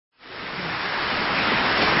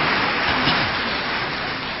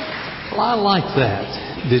Well, I like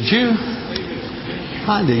that. Did you?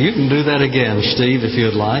 I do. You can do that again, Steve, if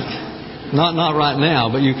you'd like. Not right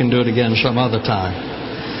now, but you can do it again some other time.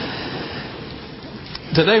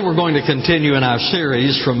 Today we're going to continue in our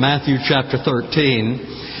series from Matthew chapter 13.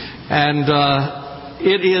 And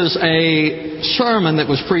it is a sermon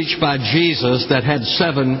that was preached by Jesus that had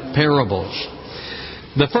 7 parables.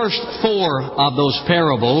 The first 4 of those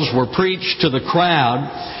parables were preached to the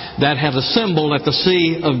crowd that had assembled at the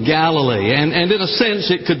Sea of Galilee. And in a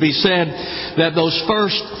sense, it could be said that those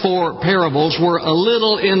first 4 parables were a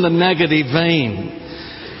little in the negative vein.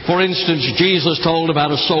 For instance, Jesus told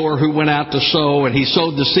about a sower who went out to sow, and he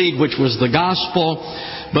sowed the seed, which was the gospel.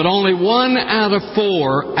 But only 1 out of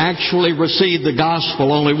 4 actually received the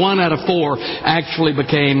gospel. Only 1 out of 4 actually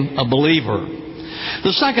became a believer.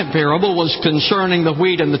 The second parable was concerning the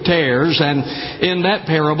wheat and the tares, and in that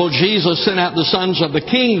parable, Jesus sent out the sons of the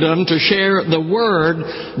kingdom to share the word,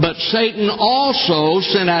 but Satan also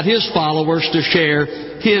sent out his followers to share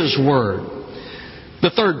his word.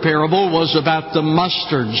 The third parable was about the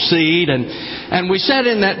mustard seed, and we said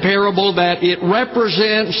in that parable that it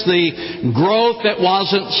represents the growth that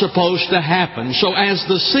wasn't supposed to happen. So as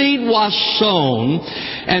the seed was sown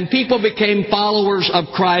and people became followers of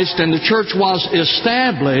Christ and the church was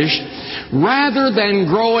established, rather than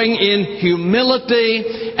growing in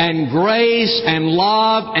humility and grace and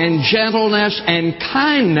love and gentleness and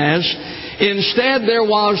kindness, instead there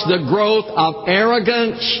was the growth of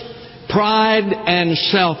arrogance, pride and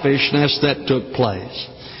selfishness that took place.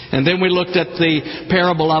 And then we looked at the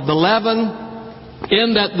parable of the leaven,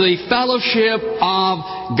 in that the fellowship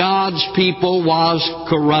of God's people was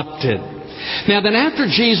corrupted. Now then, after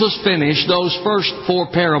Jesus finished those first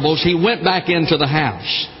 4 parables, he went back into the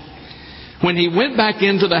house. When he went back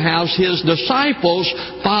into the house, his disciples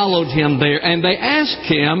followed him there, and they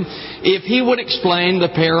asked him if he would explain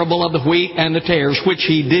the parable of the wheat and the tares, which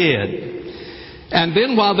he did. And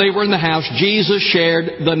then while they were in the house, Jesus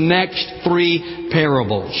shared the next 3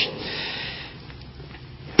 parables.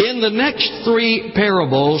 In the next 3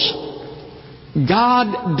 parables,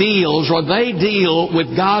 God deals, or they deal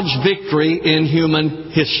with God's victory in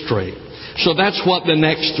human history. So that's what the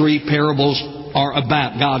next 3 parables are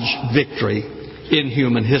about, God's victory in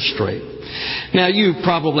human history. Now, you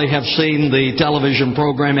probably have seen the television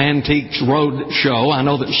program Antiques Roadshow. I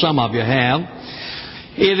know that some of you have.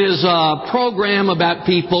 It is a program about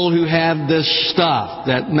people who have this stuff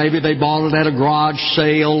that maybe they bought it at a garage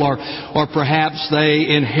sale, or perhaps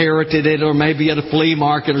they inherited it, or maybe at a flea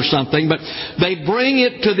market or something. But they bring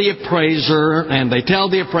it to the appraiser and they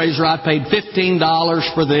tell the appraiser, I paid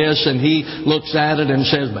 $15 for this, and he looks at it and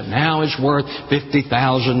says, but now it's worth $50,000.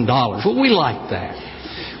 Well, we like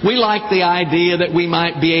that. We like the idea that we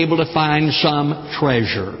might be able to find some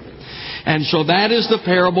treasure. And so that is the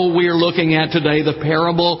parable we are looking at today, the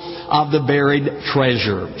parable of the buried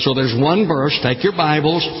treasure. So there's one verse. Take your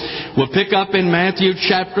Bibles. We'll pick up in Matthew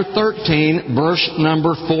chapter 13, verse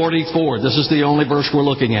number 44. This is the only verse we're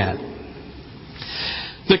looking at.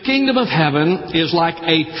 The kingdom of heaven is like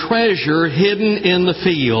a treasure hidden in the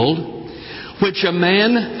field, which a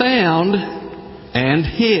man found and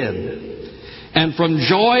hid. And from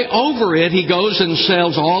joy over it, he goes and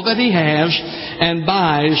sells all that he has and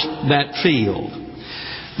buys that field.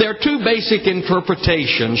 There are 2 basic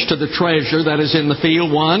interpretations to the treasure that is in the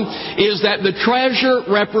field. One is that the treasure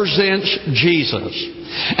represents Jesus.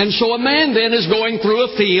 And so a man then is going through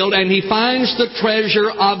a field and he finds the treasure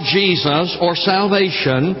of Jesus, or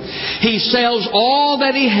salvation. He sells all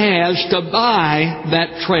that he has to buy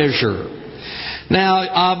that treasure. Now,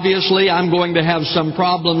 obviously, I'm going to have some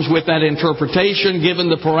problems with that interpretation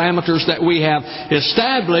given the parameters that we have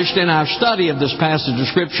established in our study of this passage of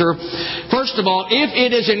Scripture. First of all, if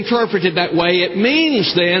it is interpreted that way, it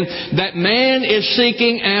means then that man is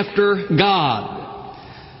seeking after God.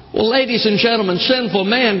 Well, ladies and gentlemen, sinful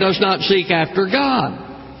man does not seek after God.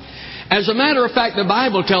 As a matter of fact, the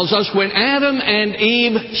Bible tells us when Adam and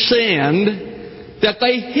Eve sinned, that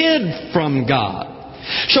they hid from God.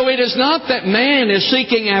 So it is not that man is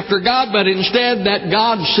seeking after God, but instead that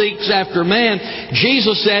God seeks after man.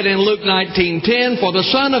 Jesus said in Luke 19:10, for the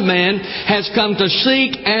Son of Man has come to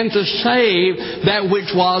seek and to save that which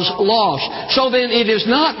was lost. So then it is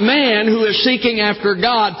not man who is seeking after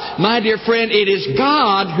God. My dear friend, it is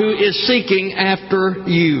God who is seeking after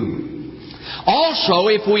you. Also,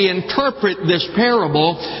 if we interpret this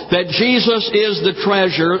parable that Jesus is the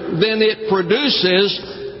treasure, then it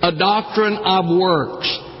produces a doctrine of works.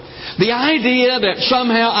 The idea that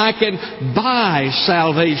somehow I can buy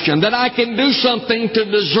salvation, that I can do something to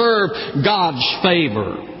deserve God's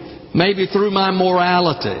favor, maybe through my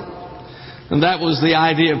morality. And that was the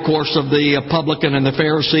idea, of course, of the publican and the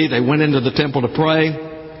Pharisee. They went into the temple to pray.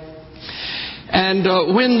 And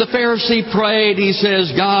when the Pharisee prayed, he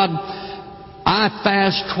says, God, I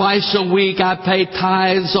fast twice a week. I pay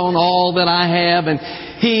tithes on all that I have. And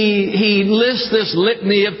he lists this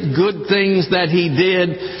litany of good things that he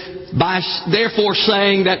did, by therefore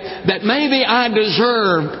saying that maybe I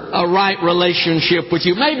deserve a right relationship with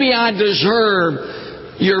you. Maybe I deserve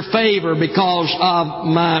your favor because of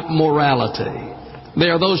my morality.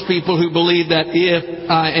 There are those people who believe that if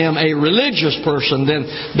I am a religious person, then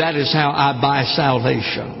that is how I buy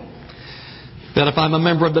salvation. That if I'm a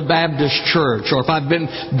member of the Baptist church, or if I've been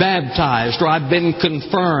baptized, or I've been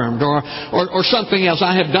confirmed, or something else,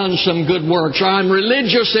 I have done some good works, or I'm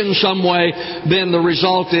religious in some way, then the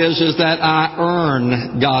result is that I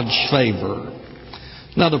earn God's favor.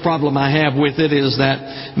 Another problem I have with it is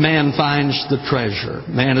that man finds the treasure.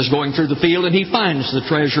 Man is going through the field and he finds the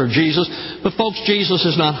treasure of Jesus. But folks, Jesus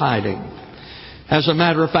is not hiding. As a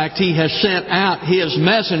matter of fact, He has sent out His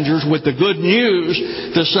messengers with the good news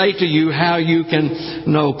to say to you how you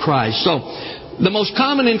can know Christ. So, the most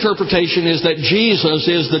common interpretation is that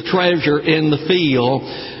Jesus is the treasure in the field.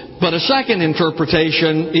 But a second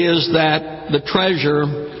interpretation is that the treasure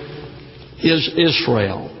is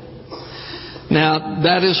Israel. Now,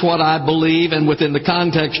 that is what I believe, and within the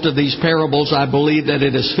context of these parables, I believe that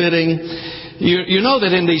it is fitting. You know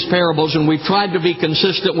that in these parables, and we've tried to be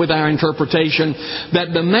consistent with our interpretation,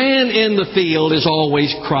 that the man in the field is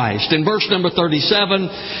always Christ. In verse number 37,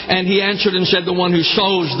 and he answered and said, the one who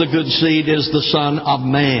sows the good seed is the Son of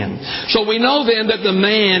Man. So we know then that the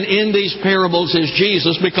man in these parables is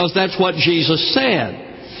Jesus, because that's what Jesus said.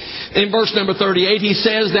 In verse number 38, he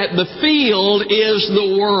says that the field is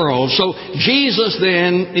the world. So Jesus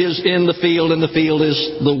then is in the field, and the field is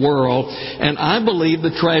the world. And I believe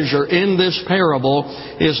the treasure in this parable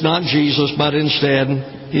is not Jesus, but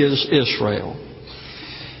instead is Israel.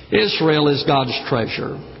 Israel is God's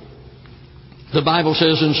treasure. The Bible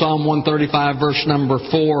says in Psalm 135, verse number 4,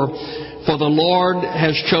 for the Lord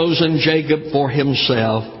has chosen Jacob for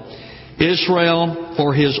Himself, Israel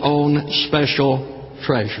for His own special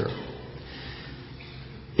treasure.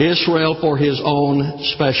 Israel for His own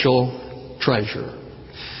special treasure.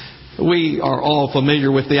 We are all familiar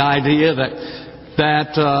with the idea that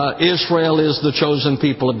Israel is the chosen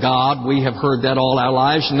people of God. We have heard that all our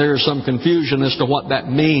lives, and there is some confusion as to what that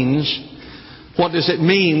means. What does it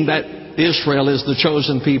mean that Israel is the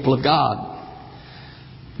chosen people of God?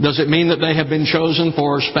 Does it mean that they have been chosen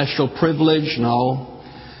for a special privilege? No.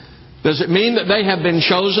 Does it mean that they have been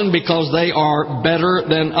chosen because they are better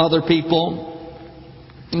than other people?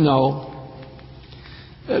 No.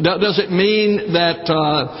 Does it mean that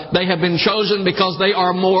they have been chosen because they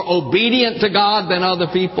are more obedient to God than other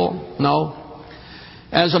people? No.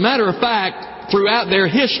 As a matter of fact, throughout their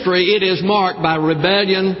history, it is marked by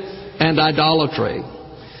rebellion and idolatry.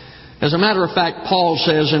 As a matter of fact, Paul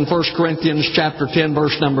says in 1 Corinthians chapter 10,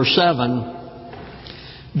 verse number 7,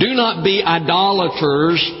 do not be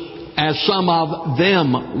idolaters as some of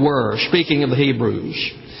them were, speaking of the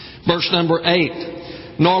Hebrews. Verse number 8,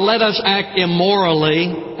 nor let us act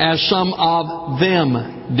immorally as some of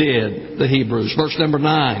them did, the Hebrews. Verse number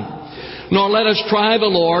 9. Nor let us try the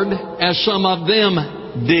Lord as some of them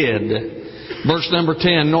did. Verse number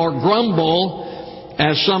 10. Nor grumble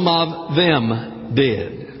as some of them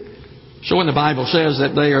did. So when the Bible says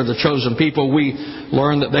that they are the chosen people, we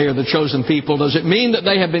learn that they are the chosen people. Does it mean that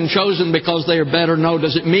they have been chosen because they are better? No.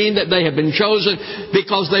 Does it mean that they have been chosen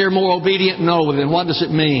because they are more obedient? No. Then what does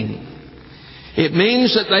it mean? It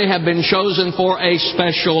means that they have been chosen for a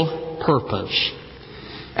special purpose.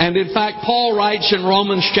 And in fact, Paul writes in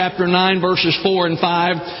Romans chapter 9, verses 4 and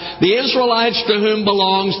 5, the Israelites to whom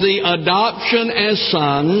belongs the adoption as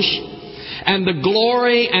sons, and the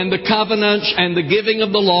glory and the covenants and the giving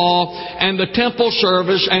of the law and the temple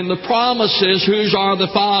service and the promises, whose are the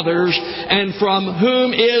fathers, and from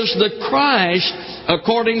whom is the Christ,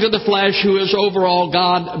 according to the flesh, who is over all,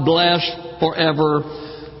 God blessed forever.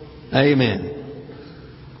 Amen.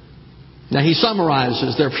 Now he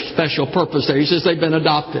summarizes their special purpose there. He says they've been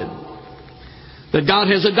adopted. That God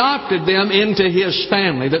has adopted them into His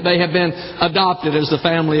family. That they have been adopted as the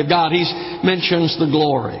family of God. He mentions the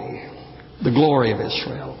glory of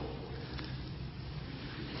Israel.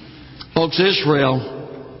 Folks, God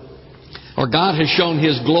has shown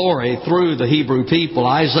His glory through the Hebrew people.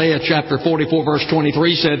 Isaiah chapter 44 verse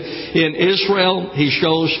 23 said, in Israel He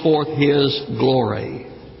shows forth His glory.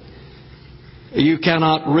 You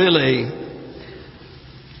cannot really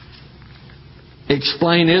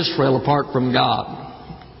explain Israel apart from God.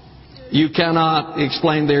 You cannot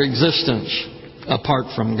explain their existence apart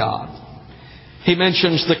from God. He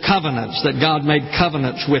mentions the covenants, that God made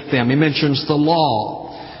covenants with them. He mentions the law,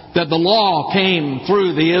 that the law came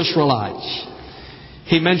through the Israelites.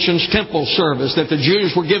 He mentions temple service, that the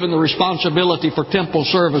Jews were given the responsibility for temple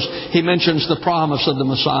service. He mentions the promise of the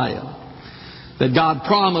Messiah, that God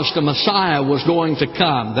promised a Messiah was going to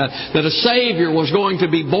come, that a Savior was going to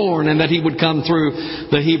be born, and that He would come through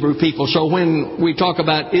the Hebrew people. So when we talk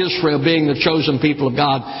about Israel being the chosen people of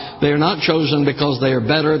God, they are not chosen because they are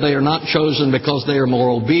better. They are not chosen because they are more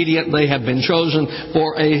obedient. They have been chosen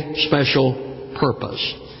for a special purpose.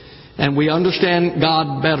 And we understand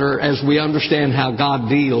God better as we understand how God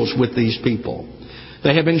deals with these people.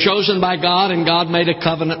 They have been chosen by God, and God made a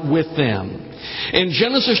covenant with them. In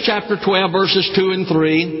Genesis chapter 12, verses 2 and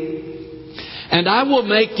 3, "And I will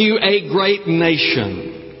make you a great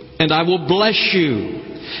nation, and I will bless you,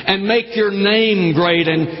 and make your name great,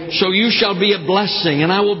 and so you shall be a blessing.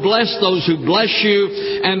 And I will bless those who bless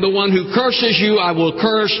you, and the one who curses you I will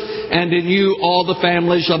curse, and in you all the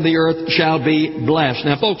families of the earth shall be blessed."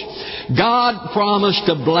 Now, folks, God promised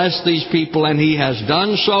to bless these people, and He has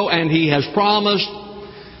done so, and He has promised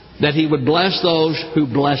that He would bless those who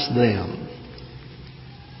bless them.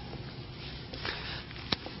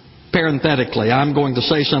 Parenthetically, I'm going to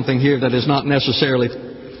say something here that is not necessarily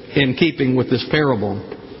in keeping with this parable.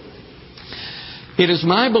 It is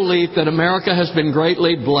my belief that America has been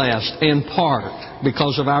greatly blessed, in part,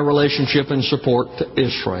 because of our relationship and support to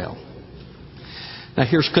Israel. Now,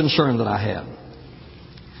 here's a concern that I have.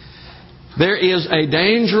 There is a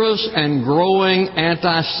dangerous and growing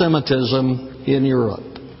anti-Semitism in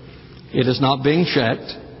Europe. It is not being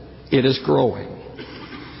checked. It is growing.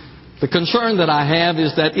 The concern that I have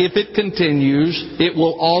is that if it continues, it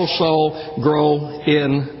will also grow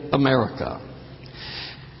in America.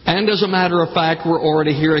 And as a matter of fact, we're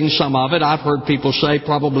already hearing some of it. I've heard people say,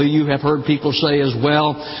 probably you have heard people say as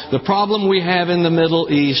well, the problem we have in the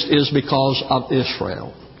Middle East is because of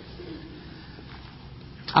Israel.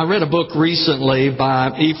 I read a book recently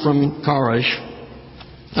by Ephraim Karish,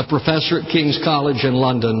 a professor at King's College in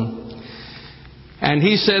London. And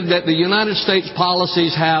he said that the United States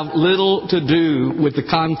policies have little to do with the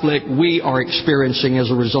conflict we are experiencing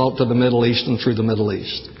as a result of the Middle East and through the Middle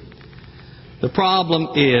East. The problem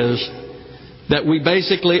is that we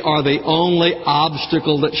basically are the only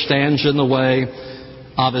obstacle that stands in the way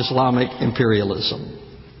of Islamic imperialism.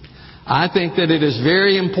 I think that it is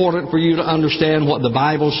very important for you to understand what the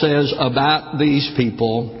Bible says about these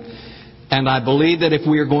people. And I believe that if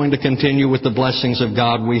we are going to continue with the blessings of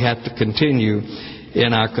God, we have to continue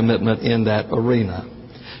in our commitment in that arena.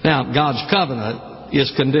 Now, God's covenant is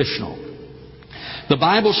conditional. The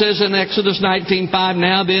Bible says in Exodus 19:5,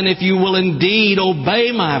 "Now then, if you will indeed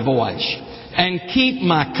obey my voice and keep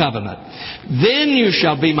my covenant, then you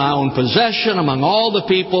shall be my own possession among all the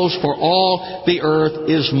peoples, for all the earth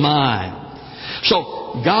is mine."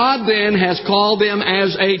 So, God then has called them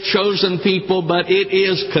as a chosen people, but it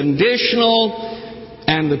is conditional,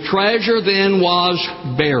 and the treasure then was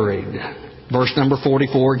buried. Verse number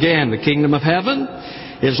 44 again, "The kingdom of heaven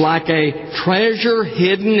is like a treasure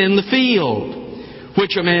hidden in the field,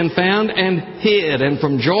 which a man found and hid. And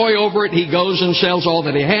from joy over it, he goes and sells all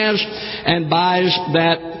that he has and buys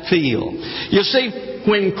that field." You see,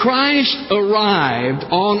 when Christ arrived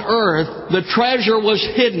on earth, the treasure was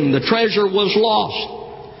hidden. The treasure was lost.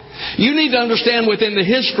 You need to understand within the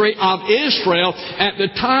history of Israel, at the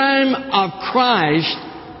time of Christ,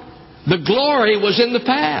 the glory was in the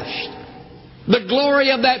past. The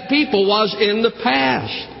glory of that people was in the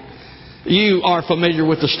past. You are familiar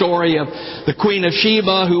with the story of the Queen of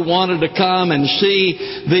Sheba who wanted to come and see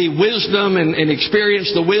the wisdom and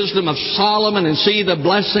experience the wisdom of Solomon and see the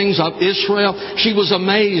blessings of Israel. She was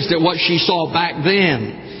amazed at what she saw back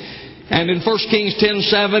then. And in 1 Kings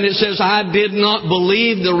 10:7 it says, "I did not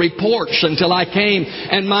believe the reports until I came,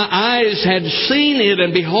 and my eyes had seen it,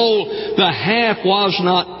 and behold, the half was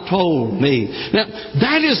not told me." Now,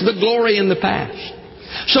 that is the glory in the past.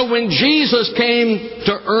 So when Jesus came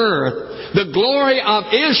to earth, the glory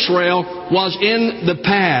of Israel was in the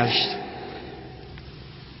past.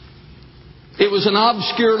 It was an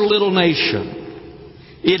obscure little nation.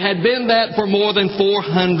 It had been that for more than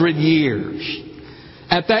 400 years.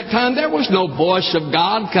 At that time, there was no voice of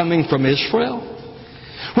God coming from Israel.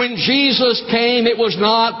 When Jesus came, it was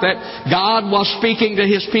not that God was speaking to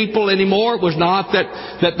His people anymore. It was not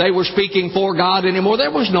that they were speaking for God anymore.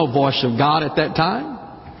 There was no voice of God at that time.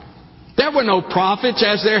 There were no prophets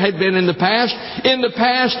as there had been in the past. In the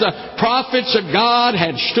past, the prophets of God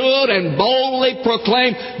had stood and boldly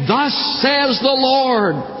proclaimed, "Thus says the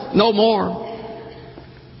Lord." No more.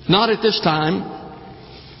 Not at this time.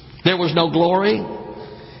 There was no glory.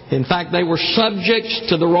 In fact, they were subjects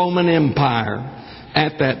to the Roman Empire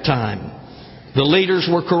at that time. The leaders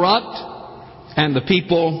were corrupt, and the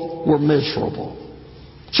people were miserable.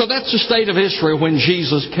 So that's the state of Israel when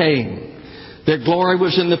Jesus came. Their glory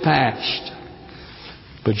was in the past.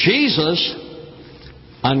 But Jesus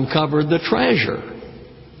uncovered the treasure.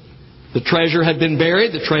 The treasure had been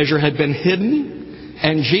buried, the treasure had been hidden,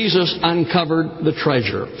 and Jesus uncovered the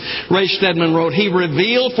treasure. Ray Stedman wrote, He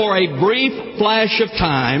revealed for a brief flash of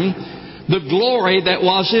time the glory that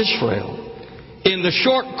was Israel. In the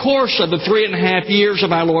short course of the 3.5 years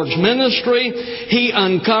of our Lord's ministry, He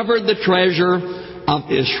uncovered the treasure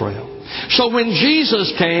of Israel. So when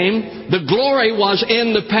Jesus came, the glory was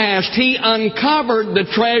in the past. He uncovered the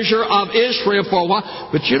treasure of Israel for a while.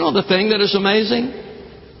 But you know the thing that is amazing?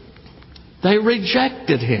 They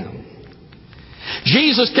rejected Him.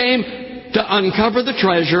 Jesus came to uncover the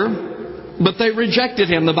treasure, but they rejected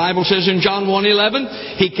Him. The Bible says in John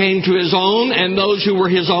 1:11, He came to His own, and those who were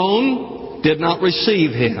His own did not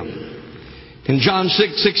receive Him. In John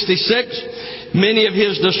 6:66, many of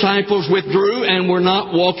His disciples withdrew and were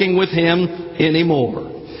not walking with Him anymore.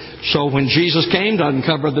 So when Jesus came to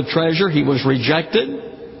uncover the treasure, He was rejected.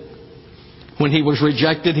 When He was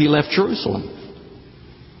rejected, He left Jerusalem.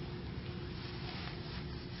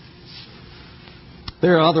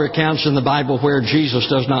 There are other accounts in the Bible where Jesus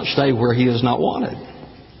does not stay where He is not wanted.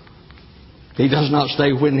 He does not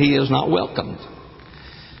stay when He is not welcomed.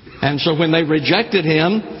 And so when they rejected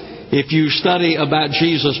Him, if you study about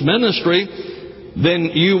Jesus' ministry, then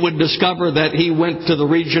you would discover that He went to the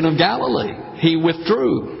region of Galilee. He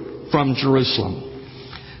withdrew from Jerusalem.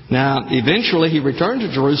 Now, eventually He returned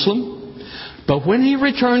to Jerusalem. But when He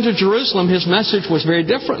returned to Jerusalem, His message was very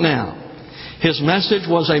different now. His message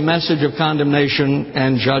was a message of condemnation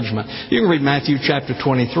and judgment. You can read Matthew chapter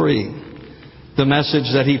 23, the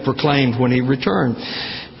message that He proclaimed when He returned.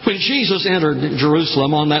 When Jesus entered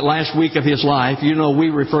Jerusalem on that last week of His life, you know, we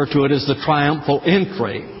refer to it as the triumphal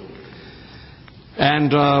entry.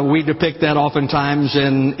 And we depict that oftentimes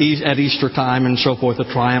at Easter time and so forth, the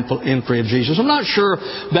triumphal entry of Jesus. I'm not sure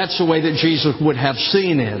that's the way that Jesus would have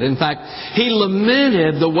seen it. In fact, He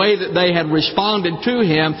lamented the way that they had responded to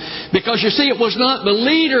Him, because you see, it was not the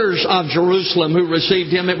leaders of Jerusalem who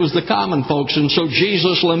received Him, it was the common folks. And so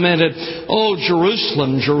Jesus lamented, "Oh,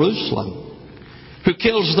 Jerusalem, Jerusalem, who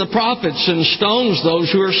kills the prophets and stones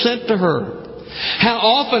those who are sent to her. How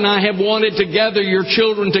often I have wanted to gather your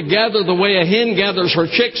children together the way a hen gathers her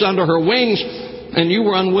chicks under her wings, and you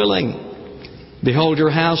were unwilling. Behold, your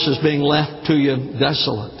house is being left to you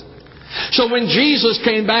desolate." So when Jesus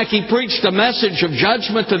came back, He preached a message of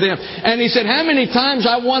judgment to them. And He said, how many times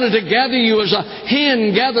I wanted to gather you as a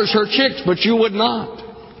hen gathers her chicks, but you would not.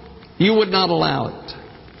 You would not allow it.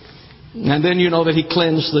 And then you know that He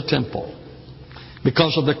cleansed the temple.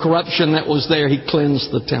 Because of the corruption that was there, He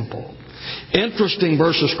cleansed the temple. Interesting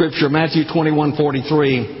verse of Scripture, Matthew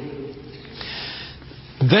 21:43.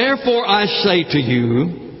 Therefore I say to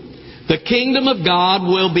you, the kingdom of God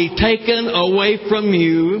will be taken away from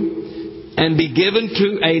you and be given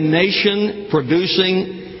to a nation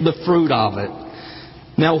producing the fruit of it.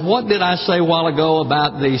 Now, what did I say a while ago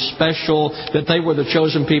about the special, that they were the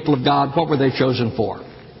chosen people of God? What were they chosen for?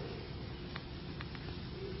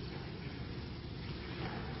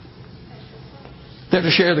 They're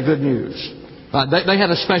to share the good news. They had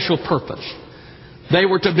a special purpose. They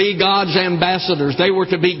were to be God's ambassadors. They were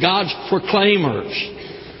to be God's proclaimers.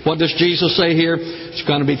 What does Jesus say here? It's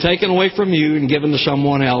going to be taken away from you and given to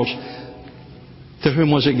someone else. To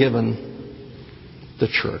whom was it given? The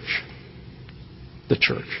church. The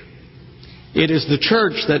church. It is the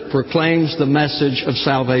church that proclaims the message of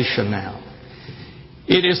salvation now.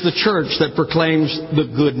 It is the church that proclaims the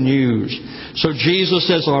good news. So Jesus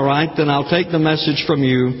says, all right, then I'll take the message from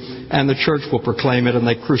you, and the church will proclaim it, and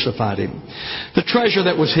they crucified Him. The treasure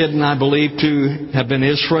that was hidden, I believe, to have been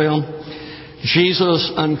Israel.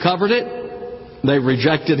 Jesus uncovered it. They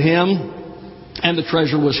rejected Him, and the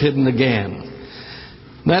treasure was hidden again.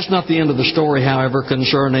 That's not the end of the story, however,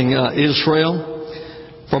 concerning Israel.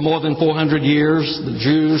 For more than 400 years, the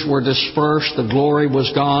Jews were dispersed. The glory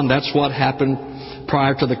was gone. That's what happened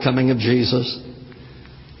prior to the coming of Jesus.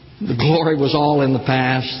 The glory was all in the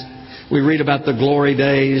past. We read about the glory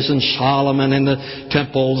days and Solomon and the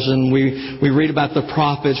temples, and we read about the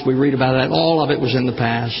prophets. We read about that. All of it was in the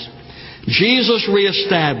past. Jesus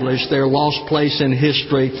reestablished their lost place in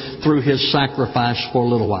history through His sacrifice for a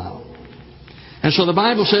little while. And so the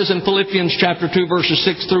Bible says in Philippians chapter 2, verses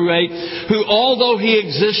 6 through 8, who, although He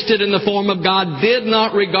existed in the form of God, did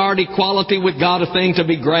not regard equality with God a thing to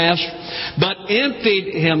be grasped, but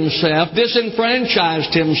emptied Himself, disenfranchised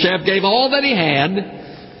Himself, gave all that He had,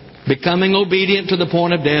 becoming obedient to the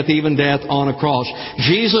point of death, even death on a cross.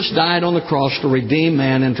 Jesus died on the cross to redeem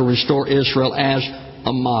man and to restore Israel as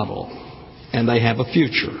a model. And they have a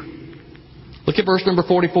future. Look at verse number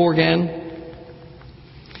 44 again.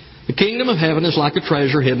 The kingdom of heaven is like a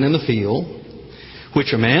treasure hidden in the field,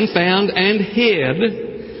 which a man found and hid.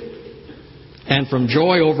 And from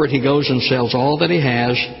joy over it, he goes and sells all that he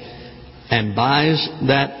has and buys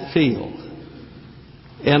that field.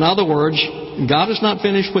 In other words, God is not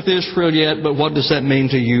finished with Israel yet, but what does that mean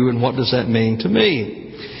to you and what does that mean to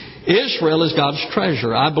me? Israel is God's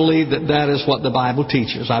treasure. I believe that that is what the Bible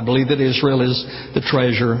teaches. I believe that Israel is the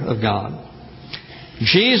treasure of God.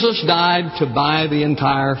 Jesus died to buy the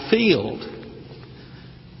entire field.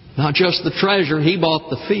 Not just the treasure, He bought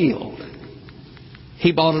the field.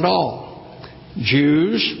 He bought it all.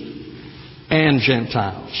 Jews and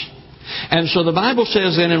Gentiles. And so the Bible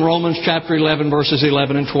says then in Romans chapter 11, verses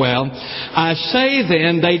 11 and 12, I say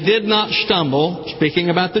then they did not stumble, speaking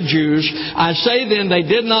about the Jews, I say then they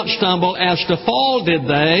did not stumble, as to fall did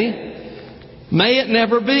they? May it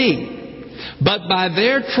never be. But by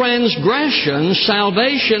their transgressions,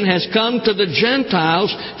 salvation has come to the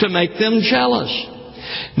Gentiles to make them jealous.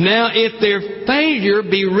 Now, if their failure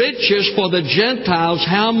be riches for the Gentiles,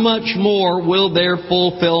 how much more will their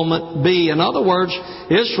fulfillment be? In other words,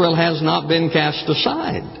 Israel has not been cast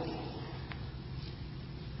aside.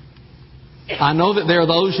 I know that there are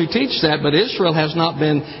those who teach that, but Israel has not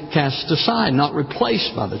been cast aside, not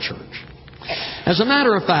replaced by the church. As a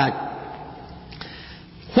matter of fact,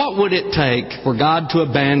 what would it take for God to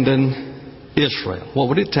abandon Israel? What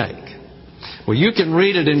would it take? Well, you can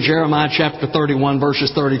read it in Jeremiah chapter 31,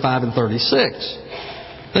 verses 35 and 36.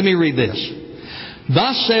 Let me read this.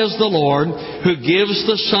 Thus says the Lord, who gives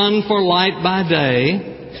the sun for light by day,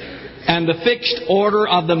 and the fixed order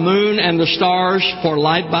of the moon and the stars for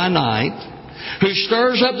light by night, who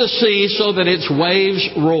stirs up the sea so that its waves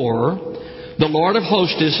roar. The Lord of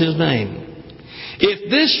hosts is His name.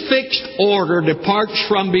 If this fixed order departs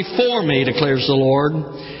from before me, declares the Lord,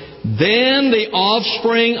 then the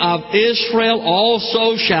offspring of Israel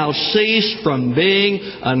also shall cease from being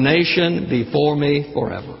a nation before me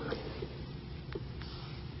forever.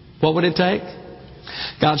 What would it take?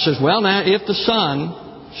 God says, well, now, if the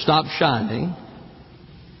sun stops shining,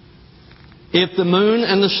 if the moon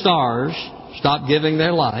and the stars stop giving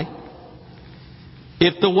their light,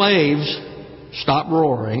 if the waves stop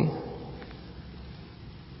roaring,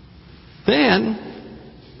 then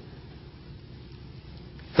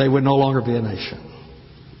they would no longer be a nation.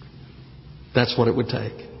 That's what it would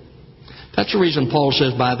take. That's the reason Paul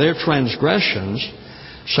says, by their transgressions,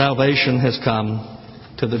 salvation has come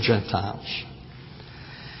to the Gentiles.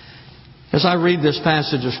 As I read this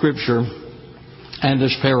passage of Scripture and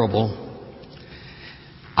this parable,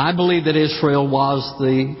 I believe that Israel was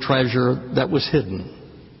the treasure that was hidden.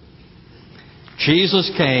 Jesus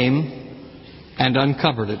came and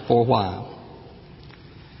uncovered it for a while.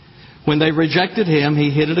 When they rejected Him, He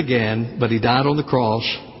hid it again, but He died on the cross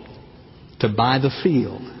to buy the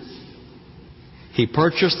field. He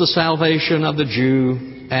purchased the salvation of the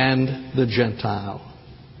Jew and the Gentile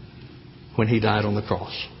when He died on the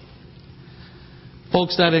cross.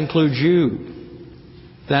 Folks, that includes you.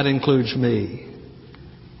 That includes me.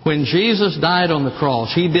 When Jesus died on the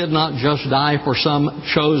cross, He did not just die for some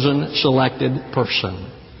chosen, selected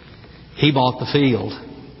person. He bought the field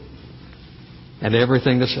and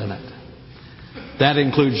everything that's in it. That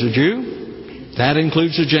includes the Jew. That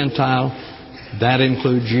includes the Gentile. That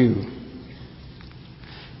includes you.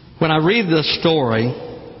 When I read this story,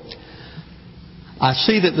 I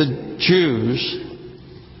see that the Jews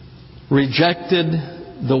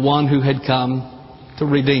rejected the one who had come to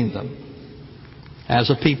redeem them as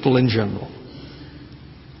a people in general.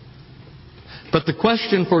 But the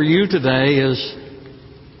question for you today is,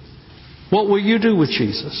 what will you do with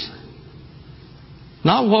Jesus?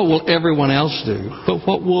 Not what will everyone else do, but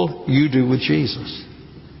what will you do with Jesus?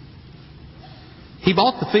 He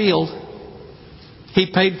bought the field.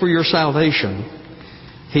 He paid for your salvation.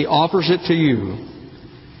 He offers it to you.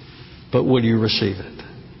 But will you receive it?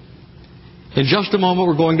 In just a moment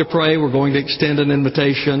we're going to pray. We're going to extend an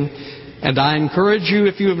invitation. And I encourage you,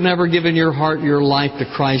 if you have never given your heart, your life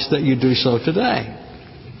to Christ, that you do so today.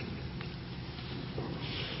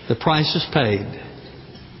 The price is paid.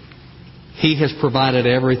 He has provided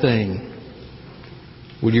everything.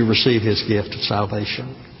 Will you receive His gift of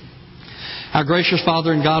salvation? Our gracious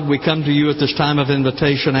Father and God, we come to You at this time of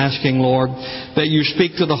invitation asking, Lord, that You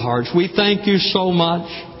speak to the hearts. We thank You so much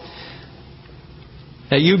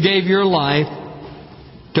that You gave Your life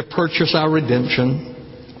to purchase our redemption.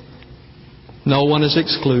 No one is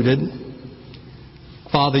excluded.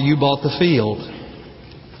 Father, you bought the field,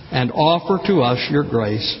 and offer to us your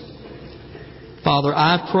grace. Father,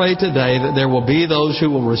 I pray today that there will be those who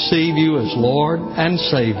will receive you as Lord and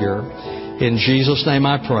Savior. In Jesus' name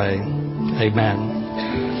I pray. Amen.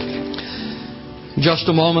 In just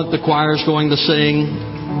a moment, the choir is going to sing.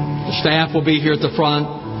 The staff will be here at the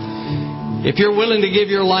front. If you're willing to give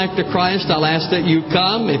your life to Christ, I'll ask that you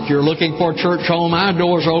come. If you're looking for a church home, our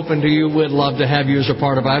door's open to you. We'd love to have you as a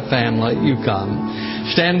part of our family. You come.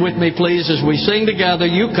 Stand with me, please, as we sing together.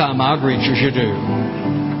 You come, I'll greet you as you do.